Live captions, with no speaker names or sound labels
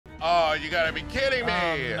Oh, you gotta be kidding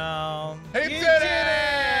me. Oh, no. He You did did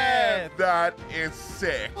it! That is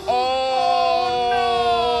sick.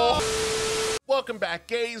 Oh, no! Welcome back,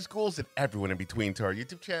 gays, ghouls, and everyone in between to our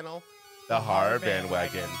YouTube channel, The Horror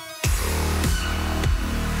Bandwagon.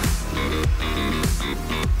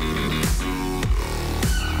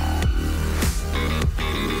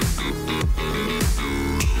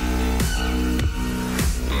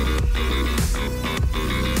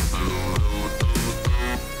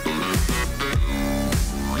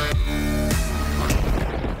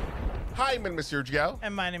 Hi, my name is Sergio.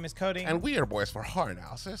 And my name is Cody. And we are boys for horror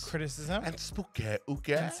analysis, criticism, and spooky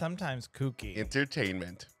and sometimes kooky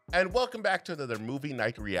entertainment. And welcome back to another movie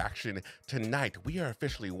night reaction. Tonight, we are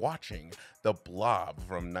officially watching The Blob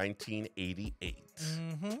from 1988.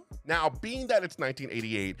 Now, being that it's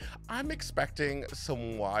 1988, I'm expecting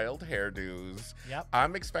some wild hairdos. Yep.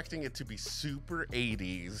 I'm expecting it to be super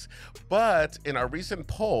 80s. But in our recent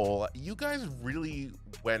poll, you guys really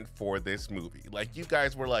went for this movie. Like, you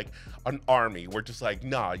guys were like an army. We're just like,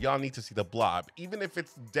 nah, y'all need to see The Blob. Even if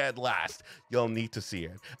it's dead last, y'all need to see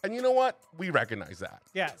it. And you know what? We recognize that.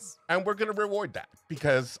 Yes. And we're going to reward that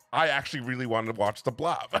because I actually really wanted to watch The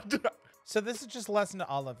Blob. So this is just a lesson to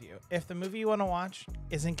all of you. If the movie you want to watch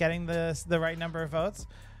isn't getting the right number of votes,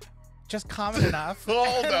 just comment enough.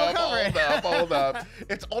 Hold up.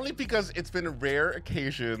 It's only because it's been rare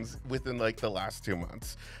occasions within like the last 2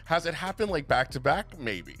 months. Has it happened like back to back?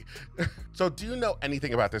 Maybe. So do you know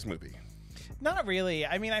anything about this movie? Not really.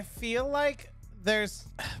 I mean, I feel like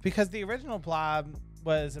because the original Blob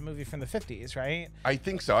was a movie from the 50s, right? I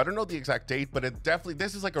think so. I don't know the exact date, but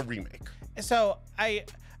this is like a remake. So I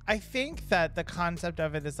think that the concept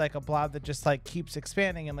of it is like a blob that just like keeps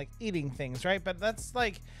expanding and like eating things, right? But that's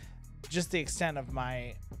like just the extent of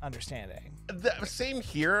my understanding. Same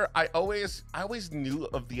here. I always knew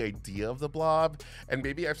of the idea of the Blob, and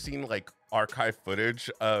maybe I've seen like archive footage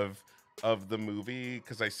of the movie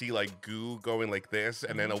because I see like goo going like this,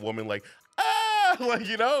 and then a woman like, like,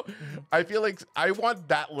 you know, I feel like I want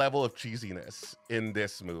that level of cheesiness in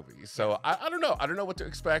this movie. So I don't know. I don't know what to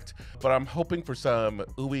expect, but I'm hoping for some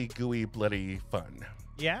ooey gooey bloody fun.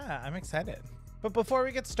 Yeah, I'm excited. But before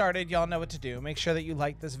we get started, y'all know what to do. Make sure that you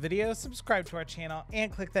like this video, subscribe to our channel,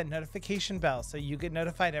 and click that notification bell so you get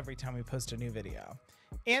notified every time we post a new video.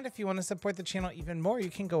 And if you want to support the channel even more, you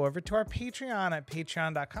can go over to our Patreon at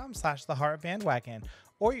patreon.com/thehorrorbandwagon,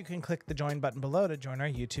 or you can click the join button below to join our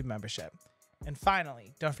YouTube membership. And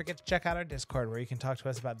finally, don't forget to check out our Discord where you can talk to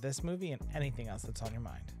us about this movie and anything else that's on your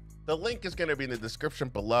mind. The link is going to be in the description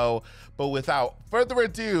below, but without further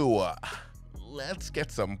ado, let's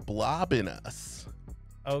get some blob in us.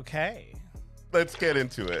 Okay. Let's get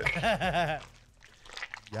into it.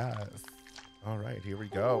 Yes. All right, here we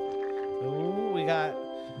go. Ooh, we got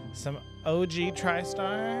some OG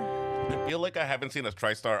TriStar. I feel like I haven't seen a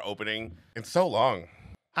TriStar opening in so long.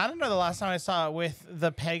 I don't know the last time I saw it with the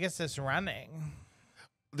Pegasus running.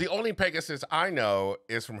 The only Pegasus I know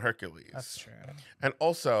is from Hercules. That's true. And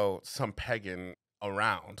also some pegging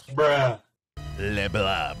around. Bruh. Le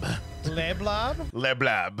Blob. Le Blob? Le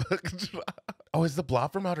Blob. Oh, is the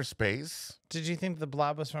Blob from outer space? Did you think the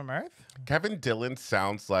Blob was from Earth? Kevin Dillon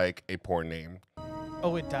sounds like a porn name.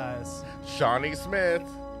 Oh, it does. Shawnee Smith.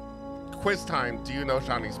 Quiz time. Do you know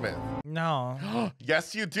Shawnee Smith? No.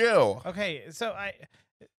 Yes, you do. Okay, so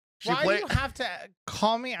She why do you have to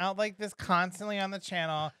call me out like this constantly on the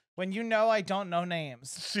channel when you know I don't know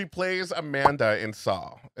names? She plays Amanda in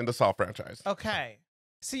Saw, in the Saw franchise. Okay.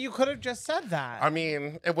 So you could have just said that. I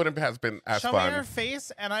mean, it wouldn't have been as Show fun. me her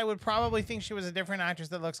face, and I would probably think she was a different actress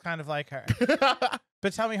that looks kind of like her.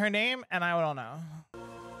 But tell me her name, and I don't know.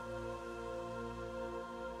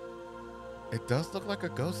 It does look like a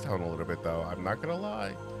ghost town a little bit, though. I'm not gonna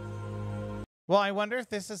lie. Well, I wonder if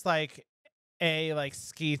this is like a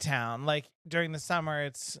ski town. Like during the summer,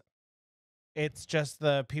 it's just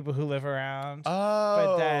the people who live around. Oh.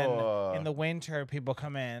 But then in the winter, people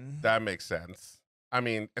come in. That makes sense. I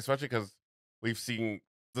mean, especially because we've seen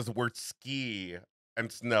this word ski and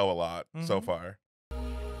snow a lot so far.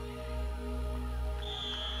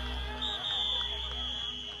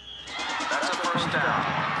 That's a first down.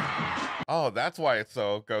 Oh, that's why it's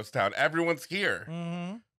so ghost town. Everyone's here.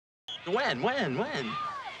 When? When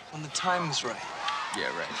the timing's right.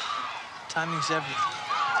 Yeah, right. Timing's everything.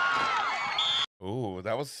 Ooh,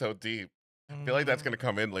 that was so deep. I feel like that's going to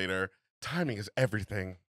come in later. Timing is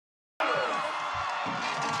everything.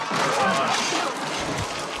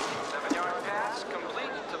 7-yard pass complete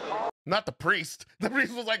to Paul. Not the priest. The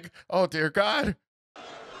priest was like, oh, dear God.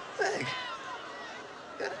 Meg,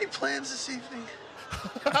 got any plans this evening?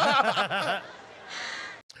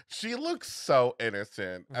 She looks so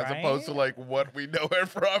innocent as opposed to Right? like what we know her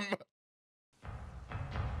from.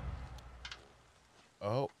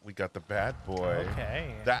 Oh, we got the bad boy.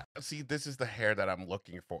 Okay. See, this is the hair that I'm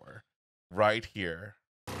looking for. Right here.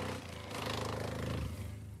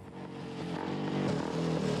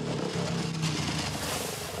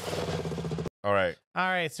 All right. All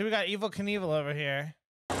right, so we got Evil Knievel over here.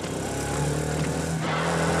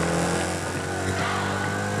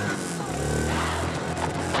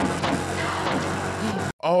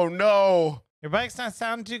 Oh no. Your bike's not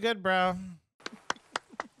sounding too good, bro.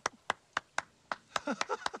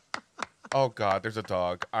 Oh God, there's a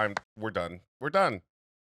dog. We're done. We're done.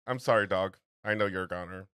 I'm sorry, dog. I know you're a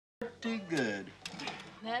goner. Pretty good.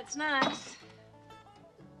 That's nice.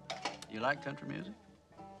 You like country music?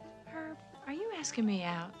 Herb, are you asking me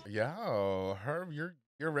out? Yeah, Herb, you're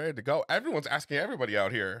ready to go. Everyone's asking everybody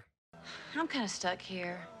out here. I'm kind of stuck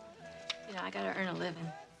here. You know, I gotta earn a living.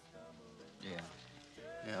 Yeah.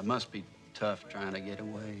 Yeah, it must be tough trying to get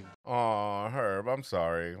away. Aw, Herb, I'm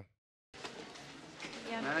sorry.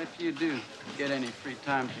 Yeah. Now, if you do get any free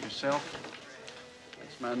time to yourself,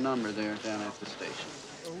 that's my number there down at the station.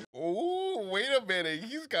 Ooh, wait a minute.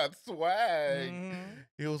 He's got swag.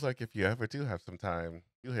 He was like, if you ever do have some time,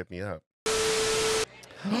 you hit me up.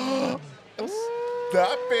 Stop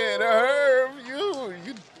it, Herb.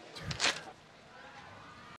 You.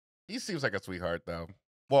 He seems like a sweetheart, though.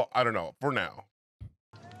 Well, I don't know. For now.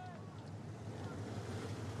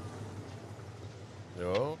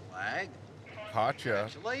 Yo, Flag? gotcha.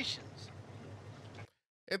 Congratulations.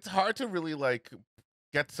 It's hard to really like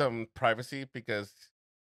get some privacy because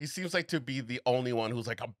he seems like to be the only one who's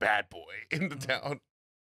like a bad boy in the town.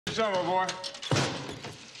 What's up, my boy?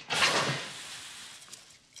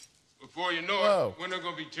 Before you know Whoa. it, we're not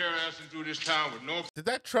gonna be terrorizing through this town with no. Did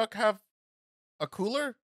that truck have a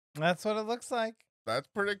cooler? That's what it looks like. That's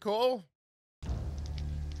pretty cool.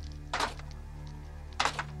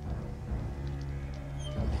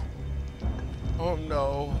 Oh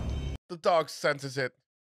no. The dog senses it.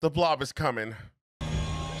 The blob is coming.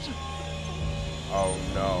 Oh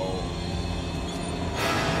no.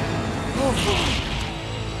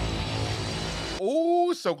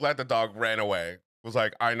 Oh, so glad the dog ran away. Was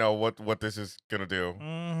like, I know what this is gonna do.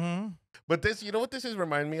 Mm-hmm. But this, you know what this is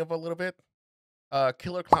remind me of a little bit?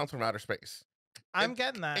 Killer Clowns from Outer Space. I'm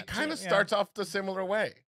getting that. It kind of too, starts off the similar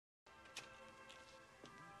way.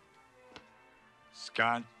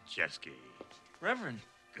 Scott Jeske. Reverend.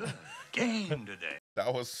 Good game today.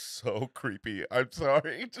 That was so creepy. I'm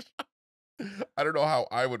sorry. I don't know how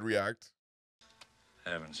I would react.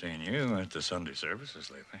 Haven't seen you at the Sunday services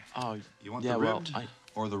lately. Oh, You want yeah, the well, ribbed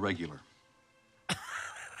or the regular?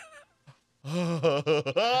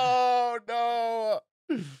 Oh no!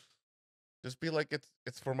 Just be like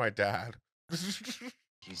it's for my dad.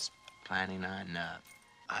 he's planning on,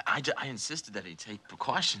 I insisted that he take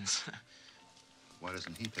precautions. Why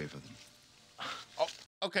doesn't he pay for them? Oh,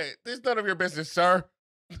 okay, this is none of your business, sir.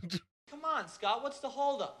 Come on, Scott, what's the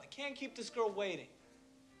holdup? I can't keep this girl waiting.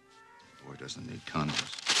 The boy doesn't need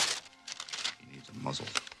condoms. He needs a muzzle.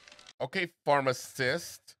 Okay,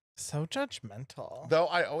 pharmacist. So judgmental. Though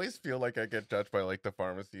I always feel like I get judged by like the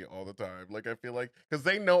pharmacy all the time. Like I feel like because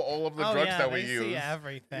they know all of the drugs yeah, that we they use. see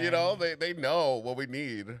everything. You know, they know what we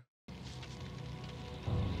need.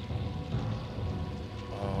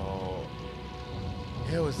 Oh.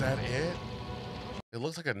 Ew, is that it? It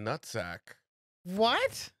looks like a nutsack.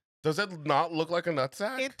 What? Does it not look like a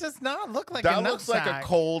nutsack? It does not look like that a looks like a nutsack.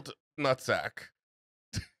 cold nutsack.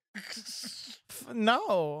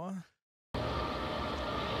 No.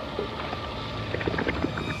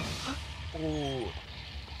 Ooh.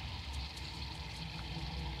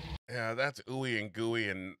 Yeah, that's ooey and gooey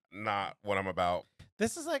and not what I'm about.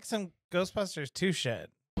 This is like some Ghostbusters 2 shit.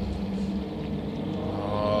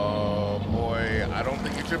 Oh boy, I don't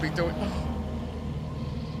think you should be doing.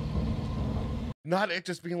 Not it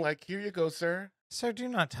just being like, here you go, sir. Sir, do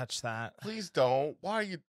not touch that. Please don't.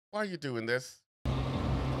 Why are you doing this?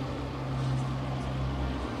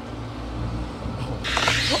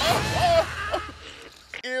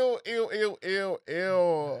 Ew, ew, ew, ew,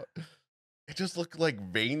 ew. It just looked like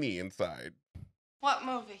veiny inside. What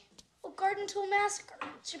movie? Well, Garden Tool Massacre.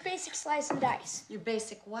 It's your basic slice and dice. Your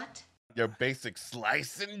basic what? Your basic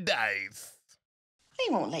slice and dice.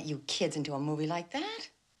 They won't let you kids into a movie like that.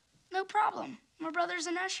 No problem. My brother's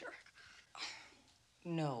an usher.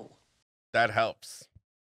 No. That helps.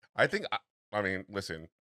 I think, I mean, listen,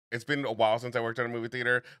 it's been a while since I worked at a movie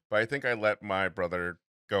theater, but I think I let my brother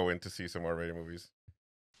go in to see some R-rated movies.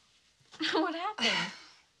 What happened?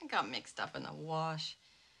 I got mixed up in the wash.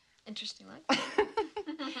 Interesting, like.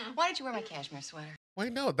 Why did you wear my cashmere sweater?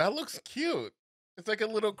 Wait, no, that looks cute. It's like a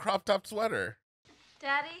little crop top sweater.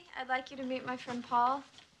 Daddy, I'd like you to meet my friend Paul.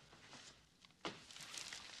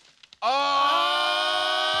 Oh,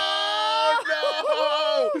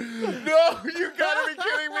 no! No, you gotta be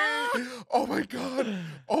kidding me. Oh my God.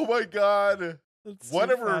 Oh my God. That's What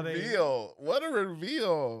too a funny. reveal. What a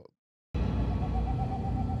reveal.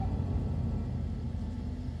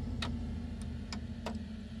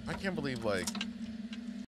 I can't believe, like,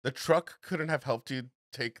 the truck couldn't have helped you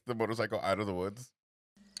take the motorcycle out of the woods.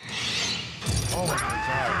 Oh my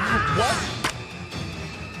God. What?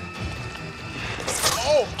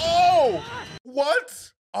 Oh,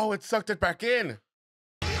 what? Oh, it sucked it back in.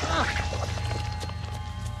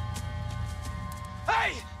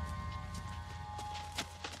 Hey!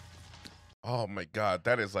 Oh my God,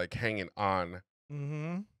 that is like hanging on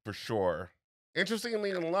for sure.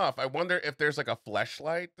 Interestingly enough, I wonder if there's like a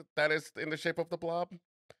fleshlight that is in the shape of the blob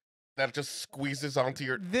that just squeezes onto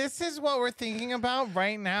your. This is what we're thinking about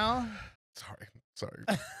right now. Sorry.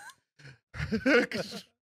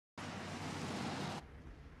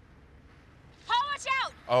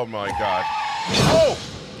 Oh my God. Oh!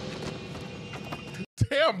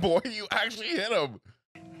 Damn, boy, you actually hit him.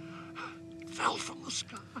 Fell from the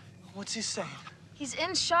sky. What's he saying? He's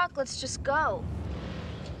in shock. Let's just go.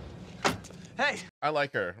 Hey, I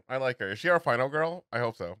like her. I like her. Is she our final girl? I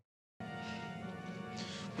hope so.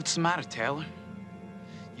 What's the matter, Taylor?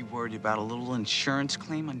 You worried about a little insurance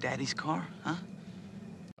claim on Daddy's car, huh?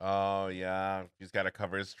 Oh, yeah. He's got to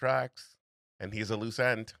cover his tracks. And he's a loose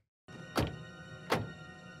end.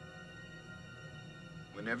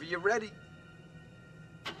 Whenever you're ready.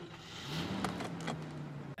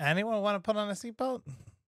 Anyone want to put on a seatbelt?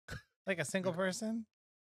 Like a single person?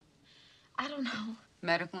 I don't know.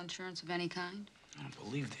 Medical insurance of any kind? I don't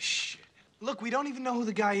believe this shit. look, we don't even know who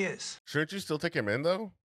the guy is. Shouldn't you still take him in,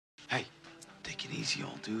 though? Hey, take it easy,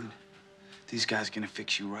 old dude. These guys gonna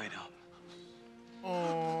fix you right up.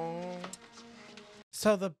 Oh.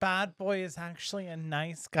 So the bad boy is actually a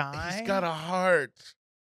nice guy? He's got a heart.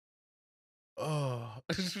 Oh.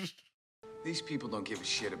 These people don't give a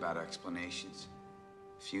shit about explanations.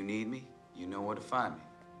 If you need me, you know where to find me.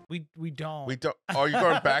 We don't. We don't. Are you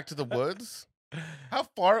going back to the woods? How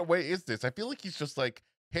far away is this? I feel like he's just like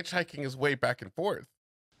hitchhiking his way back and forth.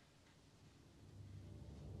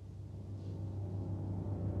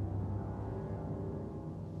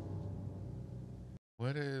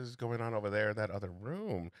 What is going on over there in that other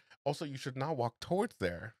room? Also, you should not walk towards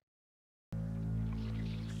there.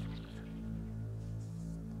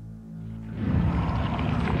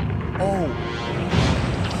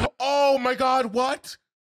 Oh. Oh my God, what?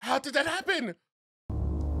 How did that happen?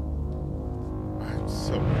 I'm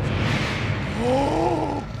so much.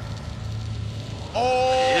 Oh.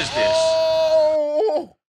 Oh. What is this?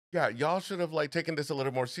 Oh. Yeah, y'all should have like taken this a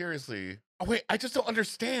little more seriously. Oh wait, I just don't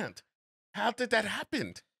understand. How did that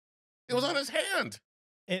happen? It was on his hand.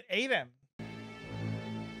 It ate him.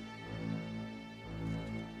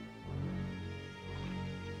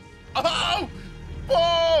 Oh!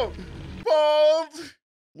 Paul! Paul!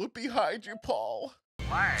 Look behind you, Paul.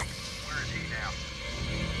 Flag. Where is he now?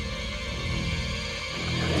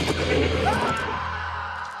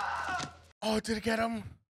 Oh, did it get him?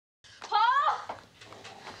 Paul!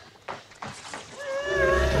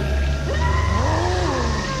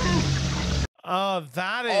 Oh,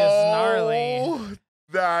 that is gnarly.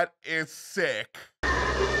 That is sick.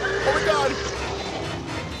 Oh my God.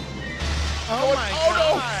 Oh my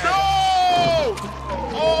God. No!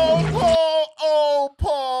 Oh, Paul! Oh,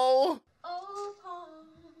 Paul!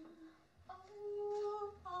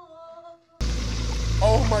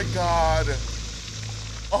 Oh my God.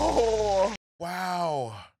 Oh,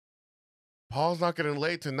 wow. Paul's not getting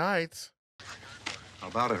laid tonight. How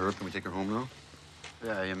about it, Herb? Can we take her home now?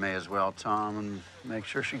 Yeah, you may as well, Tom, and make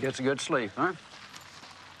sure she gets a good sleep, huh?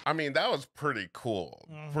 I mean, that was pretty cool.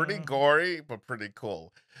 Pretty gory, but pretty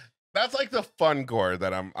cool. That's like the fun gore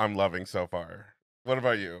that I'm loving so far. What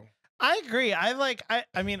about you? I agree.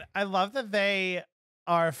 I mean, I love that they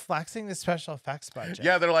are flexing the special effects budget.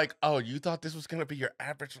 Yeah, they're like, oh, you thought this was gonna be your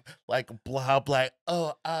average, like blah blah.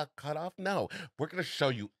 Oh, cut off. No, we're gonna show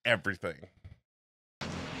you everything.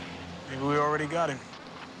 Maybe we already got him.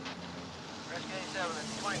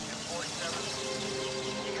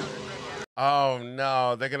 Oh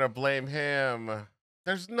no, they're gonna blame him.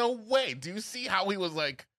 There's no way. Do you see how he was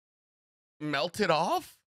like melted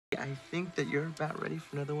off? I think that you're about ready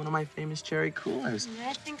for another one of my famous cherry coolers.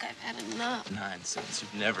 I think I've had enough. Nonsense.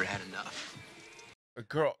 You've never had enough.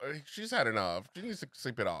 Girl, she's had enough. She needs to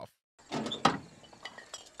sleep it off.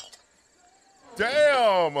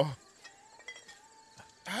 Damn.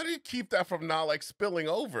 How do you keep that from not like spilling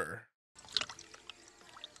over?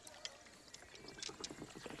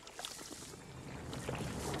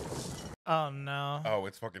 Oh no. Oh,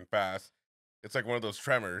 it's fucking fast. It's like one of those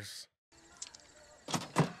tremors.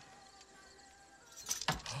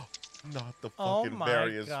 Not the fucking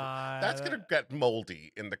barriers. God. That's gonna get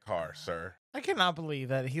moldy in the car, sir. I cannot believe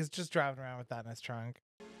that he's just driving around with that in his trunk.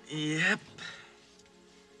 Yep.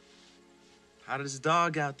 How does the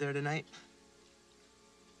dog out there tonight?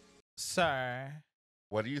 Sir.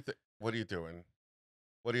 What are you doing?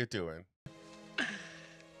 What are you doing?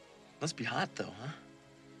 Must be hot though, huh?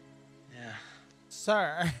 Yeah.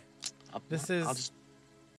 Sir. This is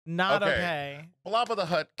not okay. Blob of the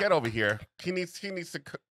Hut, get over here. He needs to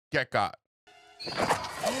get got.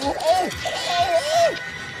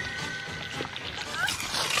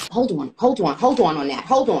 Hold on on that.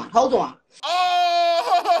 Hold on.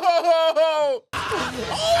 Oh!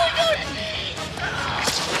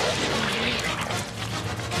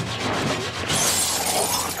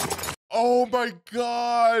 Oh my God! Oh my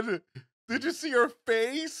God! Did you see her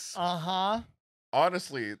face? Uh-huh.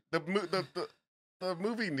 Honestly, the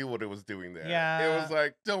movie knew what it was doing there. Yeah. It was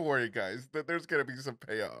like, don't worry, guys. There's gonna be some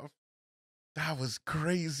payoff. That was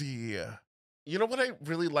crazy. You know what I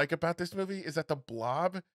really like about this movie is that the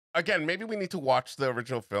Blob. Again, maybe we need to watch the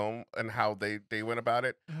original film and how they went about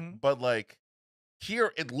it. Mm-hmm. But like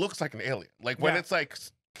here, it looks like an alien. Like when it's like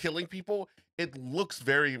killing people, it looks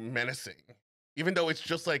very menacing, even though it's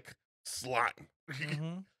just like slime.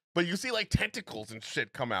 Mm-hmm. But you see like tentacles and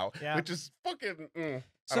shit come out, which is fucking.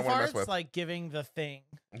 So far, it's like giving the thing.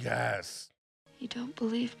 Yes. You don't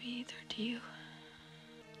believe me either, do you?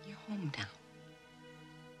 You're home now.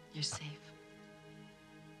 You're safe.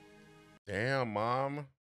 Damn, Mom.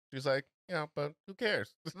 She's like, yeah, but who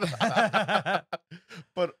cares?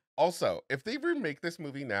 But also, if they remake this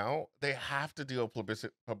movie now, they have to do a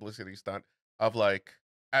publicity stunt of like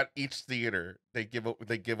at each theater they give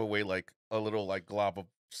away like a little like glob of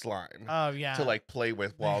slime. Oh yeah. To like play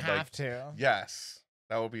with while they like have to. Yes,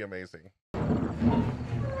 that would be amazing.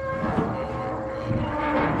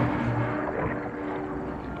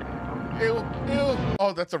 Ew, ew.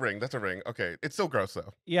 Oh, that's a ring. That's a ring. Okay, it's so gross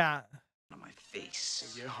though. Yeah. On my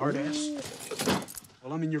face. You hard ass.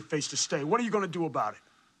 Well, I'm in your face to stay. What are you gonna do about it?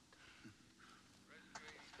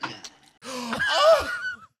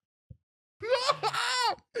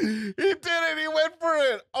 He did it. He went for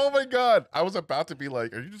it. Oh my God. I was about to be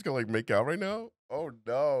like, are you just gonna like make out right now? Oh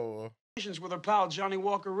no. With her pal Johnny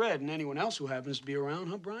Walker Red and anyone else who happens to be around,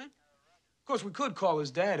 huh, Brian? Of course, we could call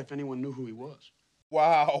his dad if anyone knew who he was.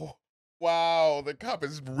 Wow. Wow. The cop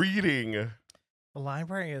is reading. The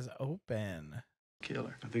library is open.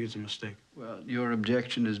 Killer. I think it's a mistake. Well, your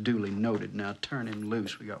objection is duly noted. Now turn him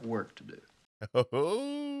loose. We got work to do.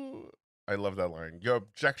 Oh, I love that line. Your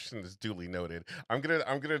objection is duly noted. I'm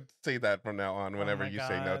gonna say that from now on whenever you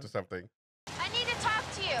say no to something. I need to talk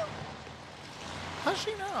to you. How's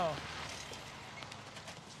she know?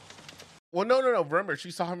 Well, no. Remember,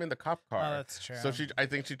 she saw him in the cop car. Oh, that's true. So I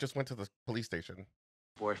think she just went to the police station.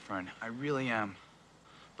 Boyfriend, I really am.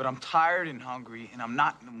 But I'm tired and hungry, and I'm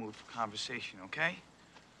not in the mood for conversation, okay?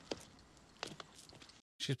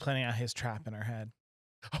 She's planning out his trap in her head.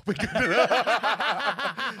 Oh my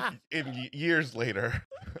God. Years later,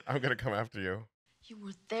 I'm gonna come after you. You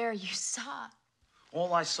were there. You saw.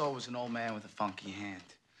 All I saw was an old man with a funky hand.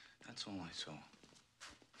 That's all I saw.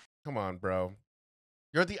 Come on, bro.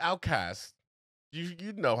 You're the outcast.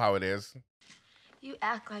 You know how it is. You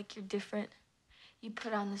act like you're different. You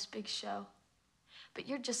put on this big show. But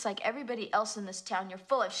you're just like everybody else in this town. You're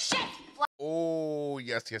full of shit. Oh,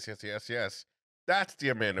 yes. That's the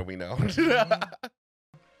Amanda we know. Something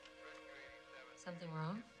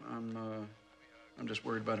wrong? I'm just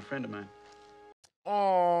worried about a friend of mine.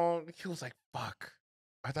 Oh, he was like, fuck.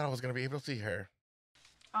 I thought I was going to be able to see her.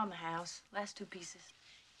 On the house. Last 2 pieces.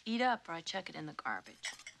 Eat up or I chuck it in the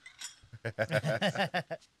garbage.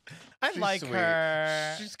 I like sweet.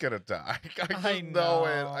 her. She's going to die. I just know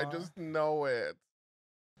it. I just know it.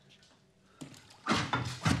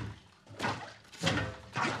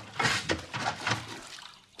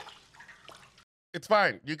 It's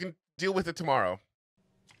fine. You can deal with it tomorrow.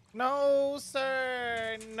 No,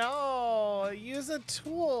 sir. No. Use a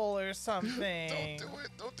tool or something.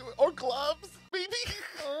 Don't do it. Or gloves, maybe.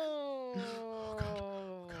 Oh.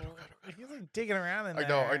 Go. He's like digging around in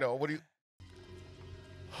there. I know. What do you...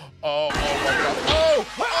 Oh my God.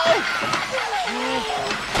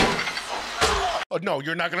 Oh, no,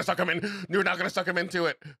 you're not going to suck him in. You're not going to suck him into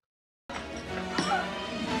it.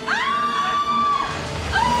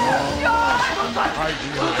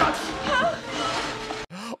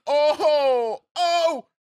 Oh,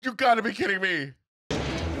 You gotta be kidding me.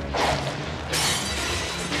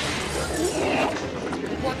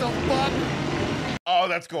 What the fuck? Oh,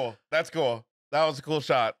 that's cool. That's cool. That was a cool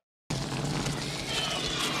shot.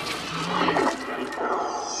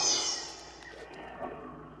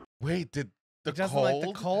 Wait, did the doesn't cold? like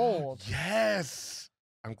the cold. Yes.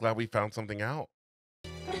 I'm glad we found something out.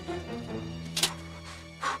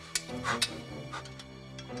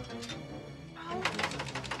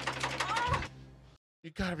 You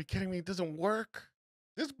gotta be kidding me. It doesn't work.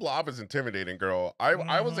 This blob is intimidating, girl.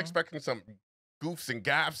 I was expecting some goofs and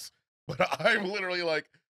gaffs, but I'm literally like,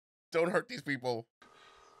 don't hurt these people.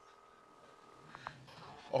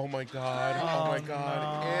 Oh my God. Oh my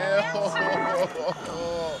God.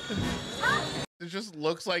 Ew. It just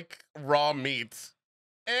looks like raw meat.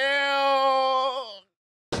 Ew.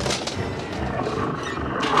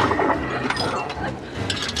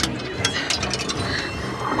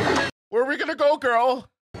 Where are we gonna go, girl?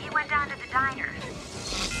 He went down to the diner.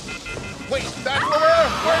 Wait, that's where?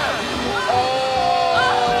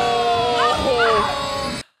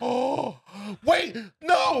 Oh! Oh! Wait!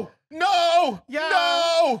 No! No! Yeah.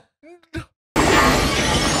 No!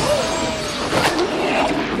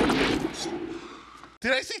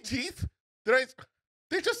 Did I see teeth?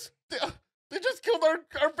 They just killed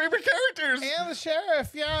our favorite characters. And the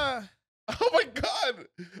sheriff, yeah. Oh my God!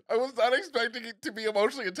 I was not expecting it to be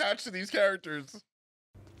emotionally attached to these characters.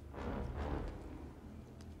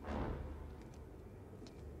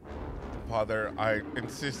 Father, I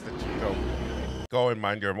insist that you go and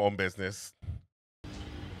mind your own business.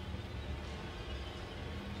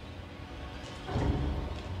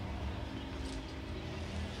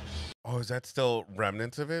 Oh, is that still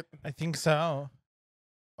remnants of it? I think so.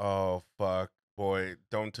 Oh fuck, boy!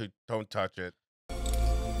 Don't touch it.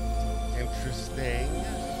 Interesting.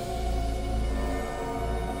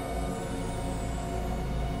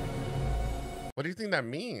 What do you think that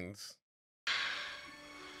means?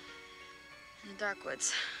 In the dark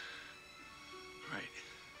woods. Right.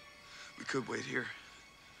 We could wait here.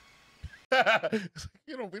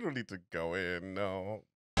 You know, we don't need to go in, no.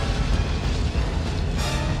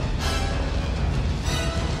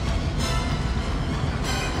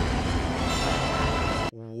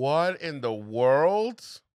 What in the world?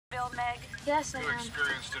 Bill, Meg? Yes, I You am.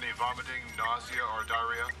 experienced any vomiting, nausea, or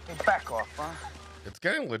diarrhea? Hey, back off, huh? It's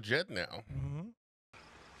getting legit now.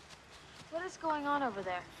 What is going on over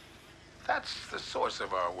there? That's the source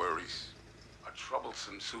of our worries. A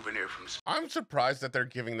troublesome souvenir from space. I'm surprised that they're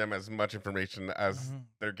giving them as much information as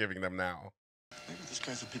they're giving them now. Maybe this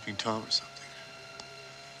guy's a peeping Tom or something.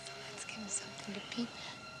 Let's give him something to peep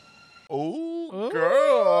at. Oh,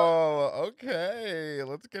 girl. Okay,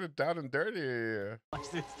 let's get it down and dirty.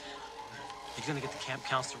 Watch this. He's gonna get the camp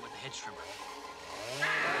counselor with the head trimmer.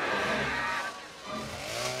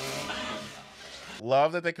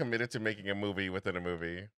 Love that they committed to making a movie within a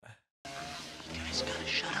movie. You guys gotta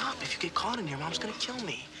shut up. If you get caught in here, Mom's gonna kill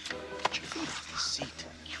me. Get your feet off this seat.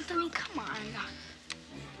 Anthony, come on.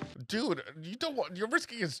 Dude, you don't want, you're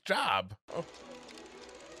risking his job.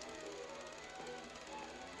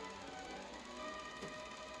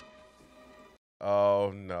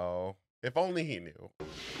 Oh no. If only he knew.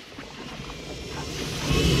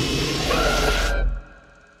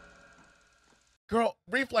 Girl,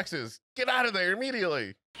 reflexes. Get out of there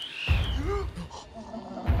immediately. Oh.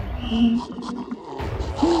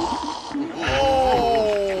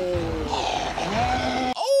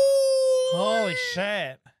 Holy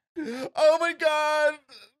shit. Oh my God.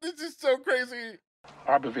 This is so crazy.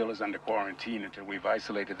 Arborville is under quarantine until we've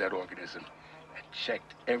isolated that organism and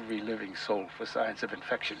checked every living soul for signs of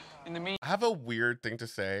infection. In the meantime, I have a weird thing to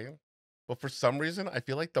say, but for some reason, I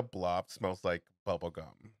feel like the blob smells like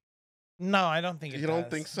bubblegum. No, I don't think it You does.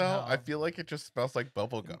 don't think so? No. I feel like it just smells like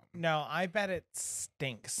bubblegum. No, I bet it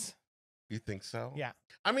stinks. You think so? Yeah.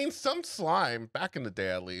 I mean, some slime, back in the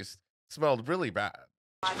day at least, smelled really bad.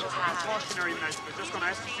 cautionary measure. We're just gonna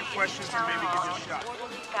ask a few questions and maybe give you a shot.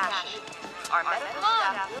 Our medical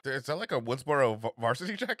staff. Is that like a Woodsboro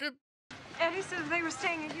varsity jacket? Eddie says they were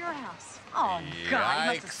staying at your house. Oh, God, you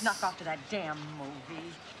must have Yikes. snuck off to that damn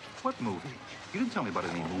movie. What movie? You didn't tell me about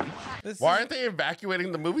any movie. Why aren't they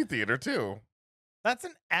evacuating the movie theater too? That's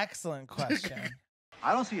an excellent question.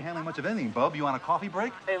 I don't see you handling much of anything, Bub. You want a coffee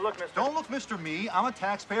break? Hey, look, mister. Don't look Mr. Me. I'm a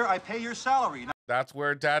taxpayer. I pay your salary. That's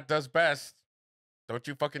where Dad does best. Don't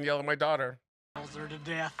you fucking yell at my daughter. Calls her to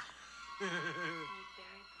death.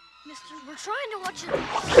 Mister, we're trying to watch it.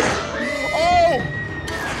 Oh!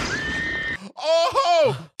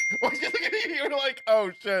 Oh! You were like,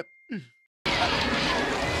 oh shit.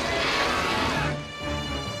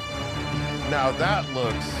 Now that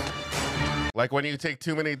looks Like when you take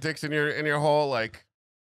too many dicks in your hole, like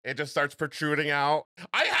it just starts protruding out.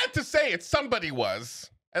 I had to say it. Somebody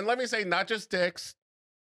was. And let me say, not just dicks,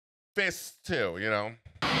 fists too, you know?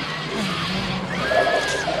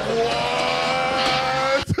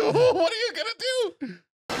 What? What are you gonna do?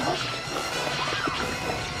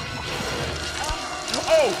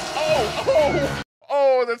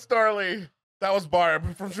 Oh, that's gnarly. That was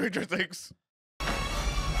Barb from Stranger Things.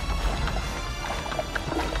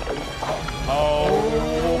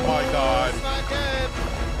 Oh my God. That's not good.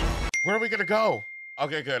 Where are we gonna go?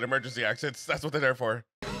 Okay, good. Emergency exits. That's what they're there for.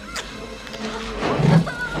 Come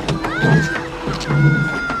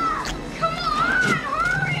on,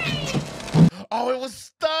 hurry! Oh, it was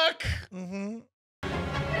stuck. Mm-hmm.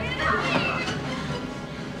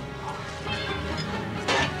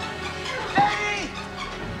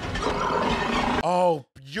 Oh,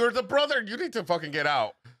 you're the brother. You need to fucking get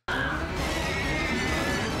out.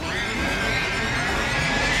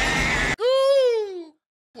 Ooh,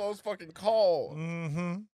 close fucking call.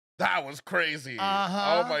 Mm-hmm. That was crazy.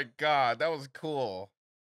 Uh-huh. Oh my God, that was cool.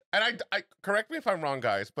 And I correct me if I'm wrong,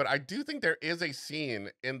 guys, but I do think there is a scene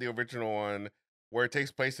in the original one where it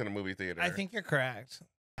takes place in a movie theater. I think you're correct.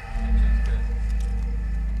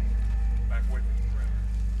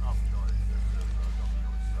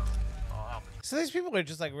 So these people are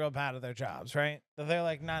just like real bad at their jobs, right? That they're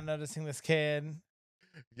like not noticing this kid.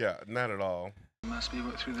 Yeah, not at all. Must be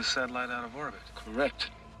what threw the satellite out of orbit.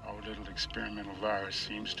 Correct. Our little experimental virus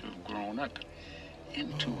seems to have grown up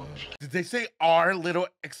into a... Did they say our little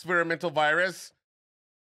experimental virus?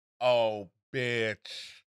 Oh,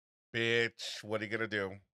 bitch. Bitch, what are you gonna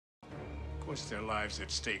do? Of course, their lives at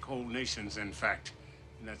stake, whole nations, in fact.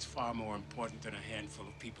 And that's far more important than a handful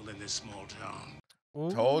of people in this small town.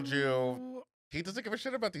 Ooh. Told you. He doesn't give a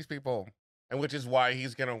shit about these people. And which is why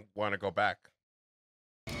he's gonna want to go back.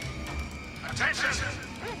 Attention!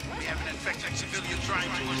 We have an infected civilian trying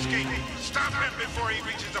to escape. Stop him before he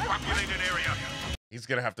reaches a populated area. He's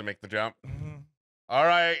gonna have to make the jump. Mm-hmm. All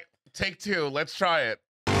right, take two. Let's try it.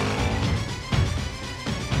 Ooh,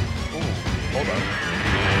 hold on.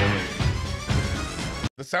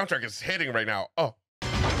 The soundtrack is hitting right now. Oh.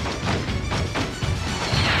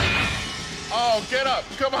 Oh, get up.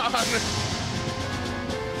 Come on.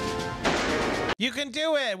 You can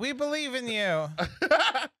do it. We believe in you.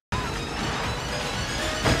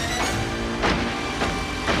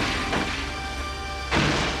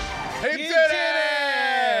 He did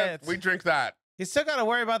it! We drink that. You still got to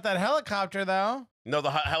worry about that helicopter, though. No, the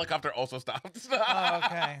helicopter also stopped. Oh,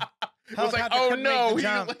 okay. It was like, oh no,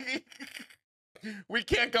 we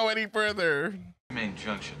can't go any further. Main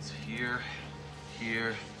junctions here,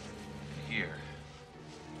 here, here.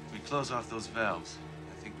 We close off those valves.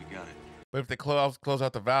 I think we got it. But if they close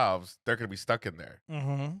out the valves, they're gonna be stuck in there.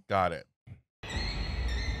 Mm-hmm. Got it.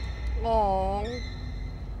 Oh.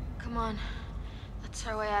 Come on. Let's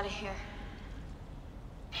our way out of here.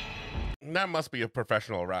 That must be a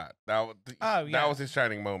professional rat. That was his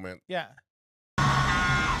shining moment. Yeah.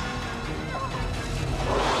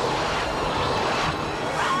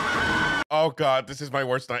 Oh God, this is my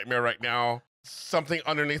worst nightmare right now. Something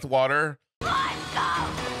underneath water.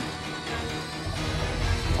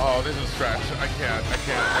 Oh, this is a stretch. I can't.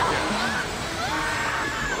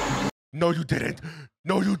 No, you didn't.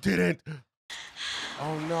 No, you didn't.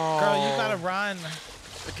 Oh no. Girl, you gotta run.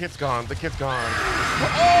 The kid's gone. The kid's gone.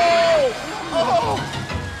 Oh! Oh!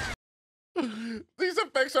 These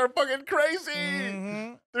effects are fucking crazy.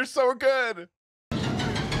 Mm-hmm. They're so good.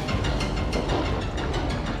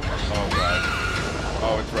 Oh God.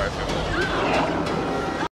 Oh, it's right.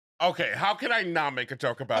 Okay, how can I not make a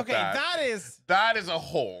joke about that? Okay, that is a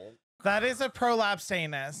hole. That is a prolapse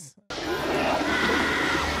anus.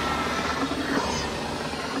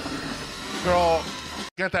 Girl,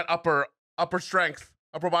 get that upper strength,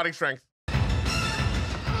 upper body strength.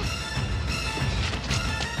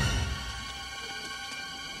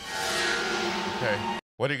 Okay,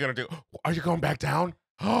 what are you gonna do? Are you going back down?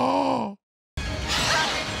 Oh! Come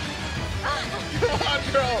on,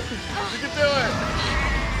 girl, you can do it.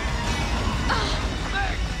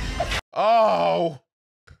 Oh!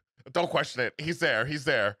 Don't question it. He's there. He's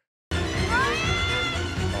there.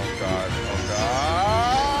 Oh God! Oh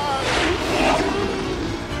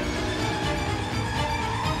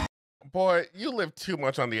God! Boy, you live too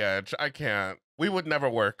much on the edge. I can't. We would never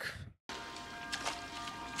work.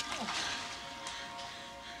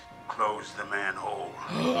 Close the manhole.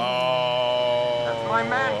 Oh. That's my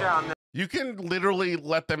man down there. You can literally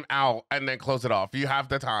let them out and then close it off. You have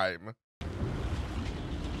the time.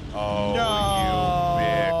 Oh, you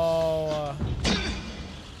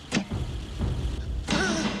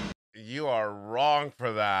bitch. you are wrong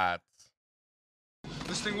for that.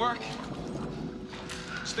 This thing work?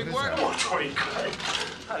 This thing What work? is Oh, 20 grand.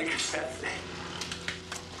 How to get that thing?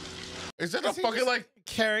 Is that a fucking like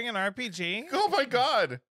carrying an RPG? Oh my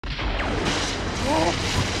god.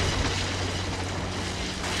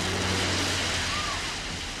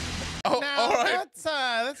 Oh, now, all right.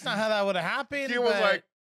 That's not how that would have happened. He was like,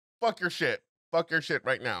 fuck your shit. Fuck your shit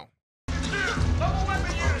right now.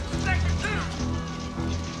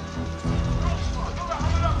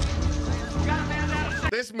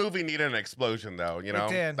 This movie needed an explosion, though, you know?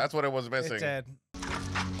 It did. That's what it was missing. It did.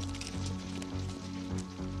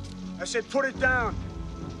 I said put it down.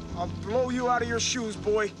 I'll blow you out of your shoes,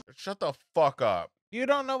 boy. Shut the fuck up. You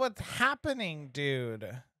don't know what's happening, dude.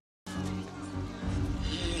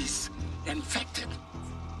 He's infected.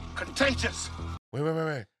 Contagious.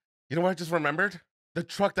 Wait. You know what I just remembered? The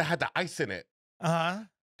truck that had the ice in it. Uh-huh.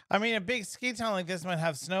 I mean, a big ski town like this might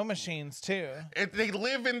have snow machines, too. They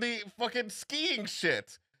live in the fucking skiing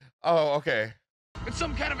shit. Oh, okay. It's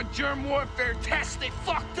some kind of a germ warfare test. They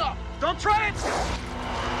fucked up. Don't try it!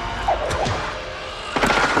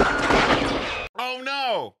 Oh,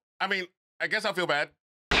 no. I mean, I guess I'll feel bad.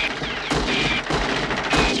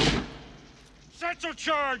 Satchel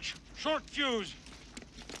charge. Short fuse.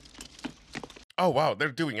 Oh, wow.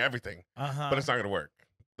 They're doing everything. Uh-huh. But it's not going to work.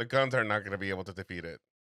 The guns are not going to be able to defeat it.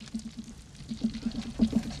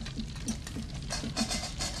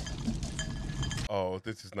 Oh,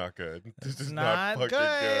 this is not good. This is not fucking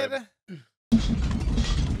good.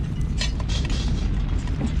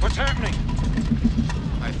 What's happening?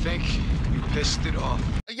 I think you pissed it off.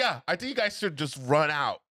 Yeah, I think you guys should just run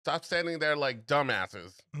out. Stop standing there like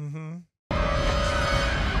dumbasses. Mm-hmm.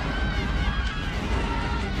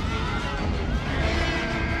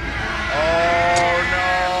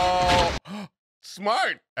 Oh, no.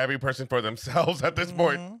 Smart. Every person for themselves at this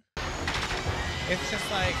point. It's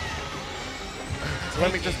just like...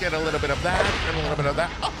 Let me just get a little bit of that and a little bit of that.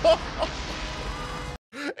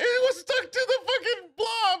 It was stuck to the fucking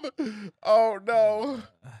blob. Oh, no.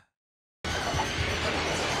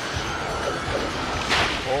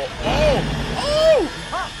 Oh!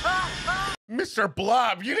 Mr.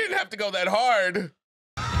 Blob, you didn't have to go that hard.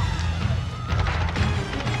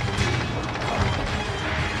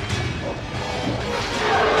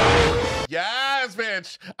 Yes,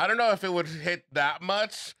 bitch. I don't know if it would hit that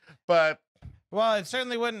much, but... Well, it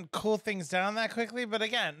certainly wouldn't cool things down that quickly, but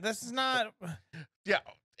again, this is not... Yeah,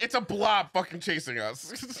 it's a blob fucking chasing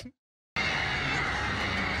us.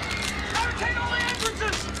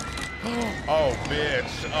 Oh,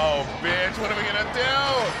 bitch. Oh, bitch. What are we gonna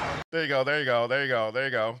do? There you go. There you go. There you go. There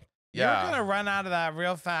you go. Yeah. You're gonna run out of that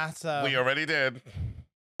real fast. We already did.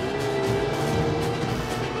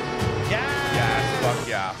 Yes. Yes. Fuck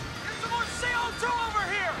yeah. Get some more CO2 over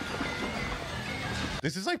here.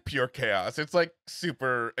 This is like pure chaos. It's like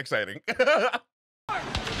super exciting.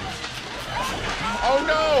 Oh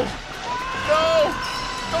no! No!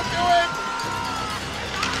 Don't do it!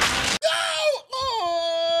 No!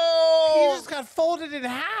 Oh! He just got folded in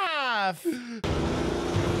half.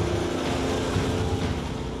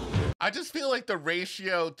 I just feel like the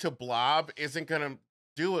ratio to Blob isn't gonna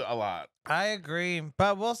do it a lot. I agree,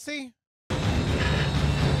 but we'll see.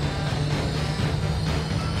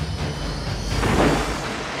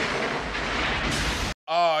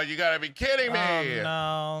 Oh, you gotta be kidding me! Oh,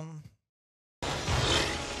 no.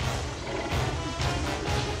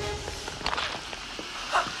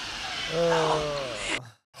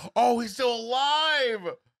 Oh, he's still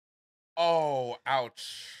alive! Oh,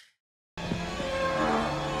 ouch.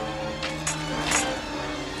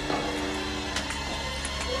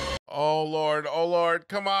 Oh, Lord,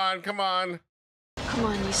 come on, come on. Come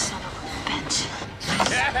on, you son of a bitch.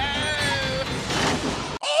 Yes!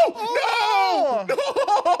 Oh, no! No!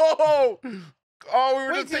 Oh, we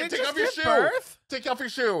were Wait, just saying, did it take just off your give shoe. birth? Take off your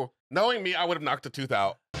shoe. Knowing me, I would have knocked the tooth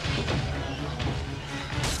out.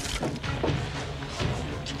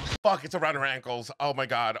 Fuck, it's around her ankles. Oh my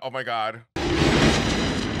God, oh my God.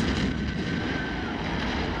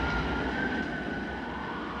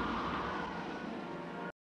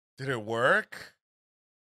 Did it work?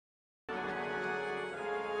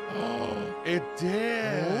 Oh, it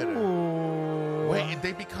did. Ooh. Wait,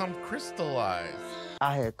 they become crystallized.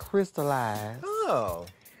 I had crystallized. Oh.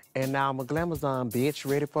 And now I'm a glamazon bitch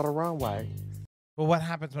ready for the runway. Well, what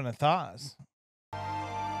happens when it thaws?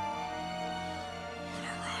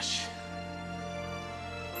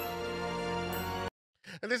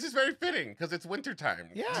 And this is very fitting because it's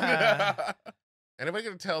wintertime. Yeah. Anybody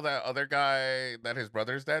gonna tell that other guy that his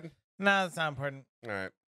brother's dead? No, that's not important. All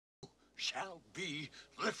right. Shall be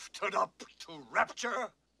lifted up to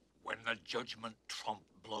rapture. when the judgment trump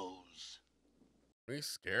blows. Pretty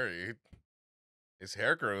scary. His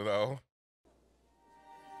hair grew though.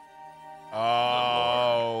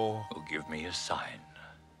 Oh. Will give me a sign.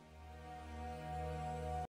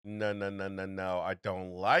 No, no, no, no, no. I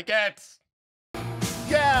don't like it.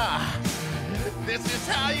 Yeah. This is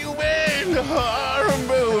how you win a horror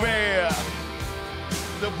movie.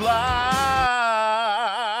 The Blob.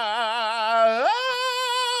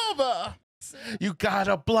 You got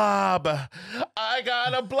a blob. I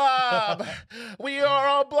got a blob. We are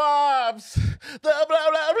all blobs. The blah,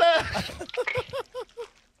 blah, blah.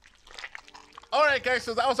 All right, guys,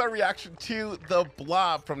 so that was our reaction to The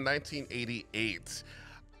Blob from 1988.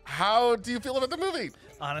 How do you feel about the movie?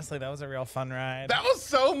 Honestly, that was a real fun ride. That was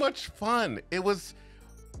so much fun. It was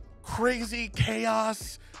crazy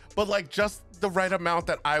chaos, but like just the right amount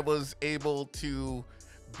that I was able to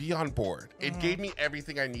be on board. It gave me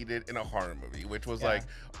everything I needed in a horror movie, which was like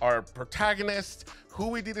our protagonist, who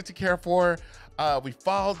we needed to care for. We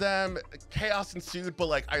followed them, chaos ensued, but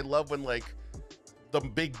like I love when like the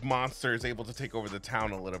big monster is able to take over the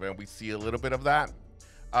town a little bit, and we see a little bit of that.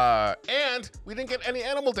 And we didn't get any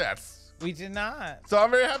animal deaths. We did not. So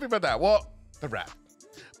I'm very happy about that. Well, the rat.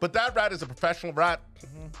 But that rat is a professional rat.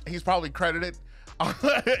 He's probably credited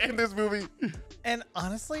in this movie. And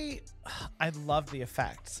honestly, I love the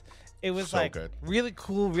effects. It was So like good. really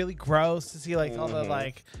cool, really gross to see like all the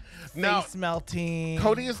like face melting.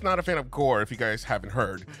 Cody is not a fan of gore, if you guys haven't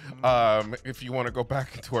heard. If you want to go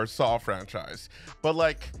back into our Saw franchise. But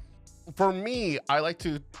like, for me, I like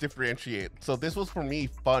to differentiate. So this was for me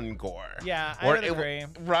fun gore. Yeah, I Where would agree.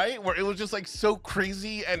 Right? Where it was just like so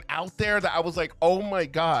crazy and out there that I was like, oh my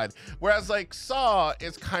God. Whereas like Saw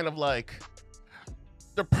is kind of like,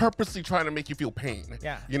 they're purposely trying to make you feel pain.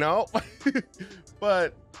 Yeah. You know?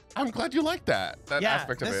 But I'm glad you like that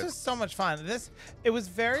aspect of it. This was so much fun. It was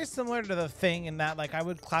very similar to The Thing in that like I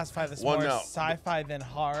would classify this more sci-fi than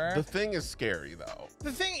horror. The Thing is scary though.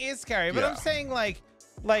 The Thing is scary, but I'm saying like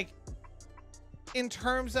in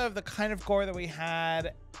terms of the kind of gore that we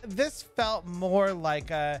had, this felt more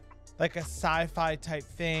like a sci-fi type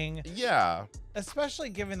thing. Yeah. Especially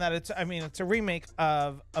given that it's a remake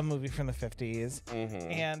of a movie from the 50s.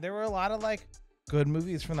 And there were a lot of like good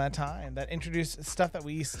movies from that time that introduced stuff that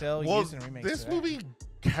we still use in remakes. This today. movie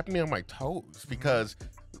kept me on my toes because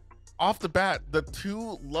off the bat, the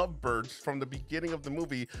two lovebirds from the beginning of the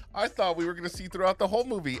movie, I thought we were going to see throughout the whole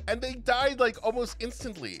movie, and they died like almost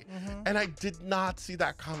instantly. And I did not see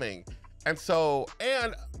that coming. And so,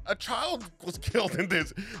 and a child was killed in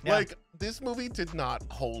this. Like, this movie did not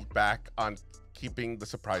hold back on keeping the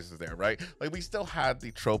surprises there, right? Like, we still had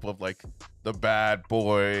the trope of like the bad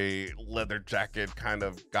boy leather jacket kind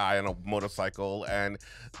of guy on a motorcycle and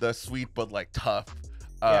the sweet but like tough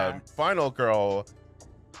final girl.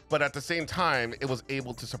 But at the same time, it was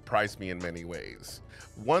able to surprise me in many ways.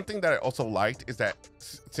 One thing that I also liked is that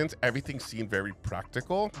since everything seemed very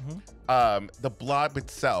practical, the blob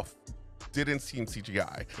itself didn't seem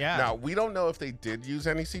CGI. Now, we don't know if they did use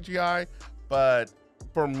any CGI, but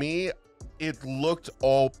for me, it looked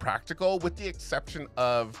all practical with the exception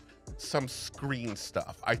of some screen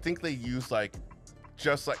stuff. I think they used like,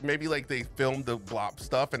 just like maybe like they filmed the blob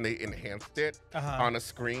stuff and they enhanced it on a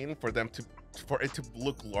screen for it to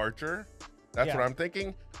look larger. That's what I'm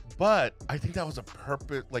thinking. But I think that was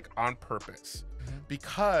on purpose,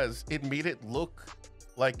 because it made it look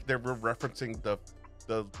like they were referencing the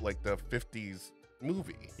 50s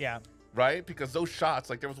movie. Yeah. Right? Because those shots,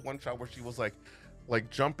 like there was one shot where she was like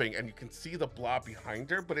jumping and you can see the blob behind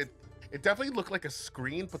her, but it definitely looked like a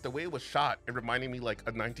screen, but the way it was shot, it reminded me like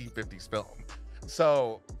a 1950s film.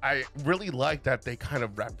 So I really like that they kind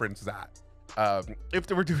of referenced that. If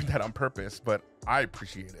they were doing that on purpose, but I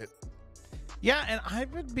appreciate it. Yeah, and I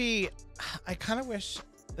kind of wish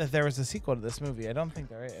that there was a sequel to this movie. I don't think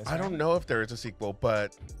there is. I don't know if there is a sequel,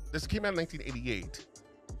 but this came out in 1988.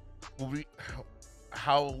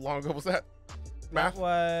 How long ago was that? That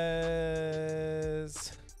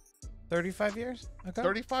was 35 years ago.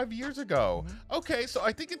 35 years ago. Okay, so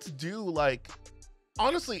I think it's due, like,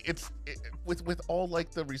 honestly, with all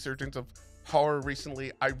like the resurgence of horror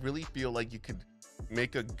recently, I really feel like you could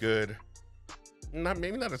make a good,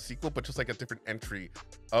 maybe not a sequel, but just like a different entry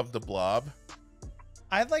of the Blob.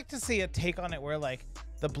 I'd like to see a take on it where like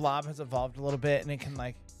the Blob has evolved a little bit and it can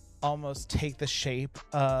like almost take the shape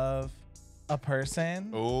of a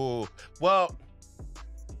person. Oh, well,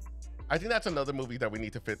 I think that's another movie that we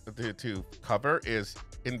need to cover is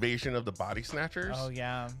Invasion of the Body Snatchers. Oh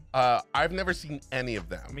yeah. I've never seen any of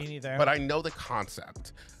them. Me neither. But I know the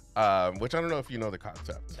concept. which I don't know if you know the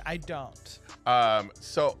concept. I don't.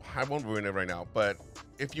 So I won't ruin it right now, but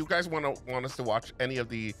if you guys want us to watch any of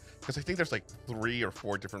the, because I think there's like 3 or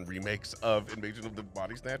 4 different remakes of Invasion of the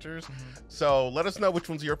Body Snatchers. So let us know which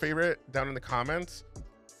one's your favorite down in the comments.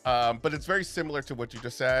 But it's very similar to what you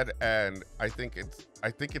just said, and I think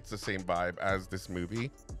it's the same vibe as this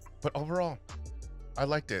movie. But overall, I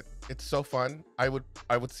liked it. It's so fun. I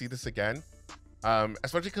would see this again.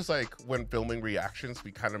 Especially because like when filming reactions,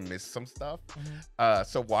 we kind of miss some stuff.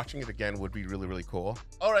 So watching it again would be really, really cool.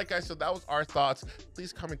 All right, guys, so that was our thoughts.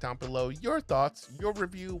 Please comment down below your thoughts, your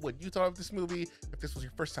review, what you thought of this movie. If this was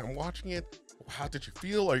your first time watching it, how did you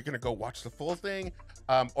feel? Are you gonna go watch the full thing?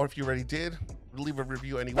 Or if you already did, leave a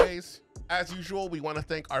review anyways. As usual, we want to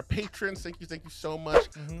thank our patrons. Thank you so much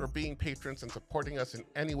for being patrons and supporting us in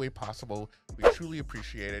any way possible. We truly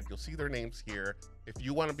appreciate it. You'll see their names here. If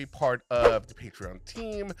you want to be part of the Patreon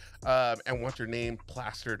team and want your name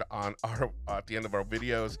plastered on our at the end of our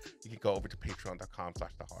videos, you can go over to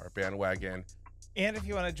patreon.com/thehorrorbandwagon. And if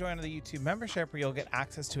you want to join the YouTube membership, where you'll get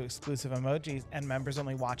access to exclusive emojis and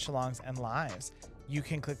members-only watch-alongs and lives, you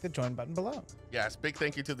can click the join button below. Yes, big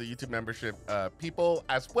thank you to the YouTube membership people,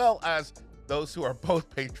 as well as those who are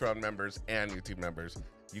both Patreon members and YouTube members.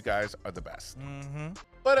 You guys are the best.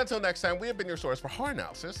 But until next time, we have been your source for horror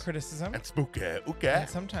analysis, criticism, and spooky, and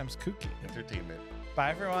sometimes kooky entertainment. Bye,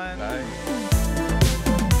 everyone. Bye.